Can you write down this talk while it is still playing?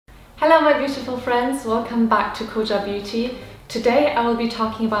Hello my beautiful friends, welcome back to KOJA Beauty. Today I will be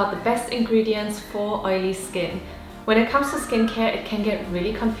talking about the best ingredients for oily skin. When it comes to skincare, it can get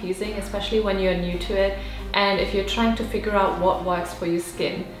really confusing, especially when you're new to it and if you're trying to figure out what works for your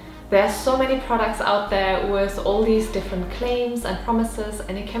skin. There are so many products out there with all these different claims and promises,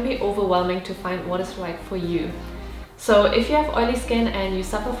 and it can be overwhelming to find what is right for you. So if you have oily skin and you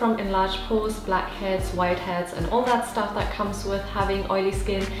suffer from enlarged pores, blackheads, whiteheads and all that stuff that comes with having oily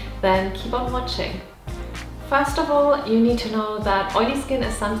skin, then keep on watching. First of all, you need to know that oily skin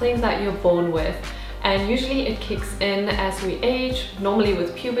is something that you're born with, and usually it kicks in as we age, normally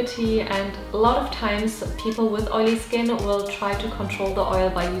with puberty, and a lot of times people with oily skin will try to control the oil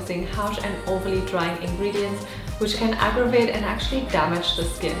by using harsh and overly drying ingredients, which can aggravate and actually damage the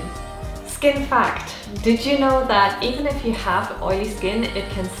skin. Skin fact: did you know that even if you have oily skin, it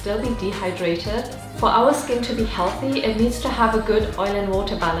can still be dehydrated? For our skin to be healthy, it needs to have a good oil and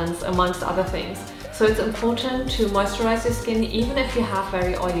water balance, amongst other things. So it's important to moisturize your skin even if you have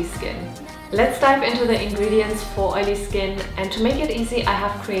very oily skin. Let's dive into the ingredients for oily skin, and to make it easy, I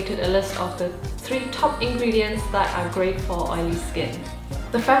have created a list of the 3 top ingredients that are great for oily skin.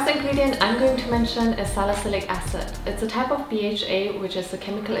 The first ingredient I'm going to mention is salicylic acid. It's a type of BHA, which is a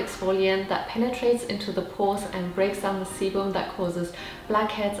chemical exfoliant that penetrates into the pores and breaks down the sebum that causes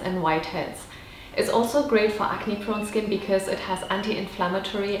blackheads and whiteheads. It's also great for acne-prone skin because it has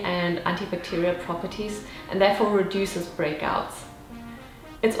anti-inflammatory and antibacterial properties and therefore reduces breakouts.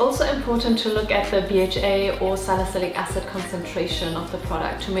 It's also important to look at the BHA or salicylic acid concentration of the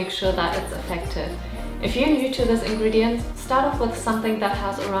product to make sure that it's effective. If you're new to this ingredient, start off with something that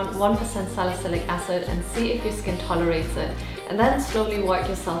has around 1% salicylic acid and see if your skin tolerates it, and then slowly work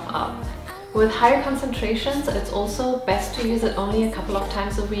yourself up. With higher concentrations, it's also best to use it only a couple of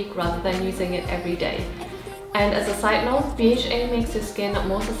times a week rather than using it every day. And as a side note, BHA makes your skin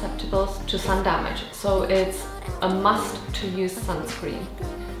more susceptible to sun damage, so it's a must to use sunscreen.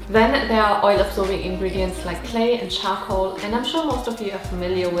 Then there are oil-absorbing ingredients like clay and charcoal, and I'm sure most of you are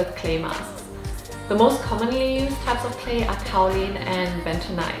familiar with clay masks. The most commonly used types of clay are kaolin and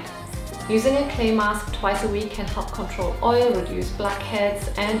bentonite. Using a clay mask twice a week can help control oil, reduce blackheads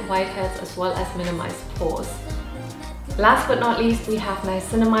and whiteheads, as well as minimize pores. Last but not least, we have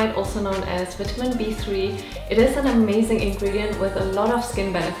niacinamide, also known as vitamin B3. It is an amazing ingredient with a lot of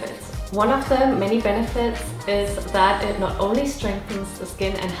skin benefits. One of the many benefits is that it not only strengthens the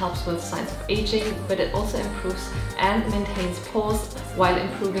skin and helps with signs of aging, but it also improves and maintains pores while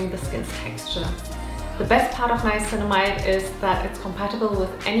improving the skin's texture. The best part of niacinamide is that it's compatible with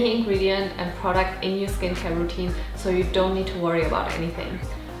any ingredient and product in your skincare routine, so you don't need to worry about anything.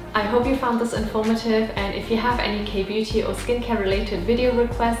 I hope you found this informative, and if you have any K-beauty or skincare related video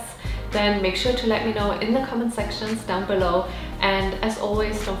requests, then make sure to let me know in the comment sections down below. And as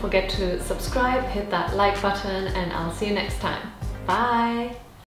always, don't forget to subscribe, hit that like button, and I'll see you next time. Bye!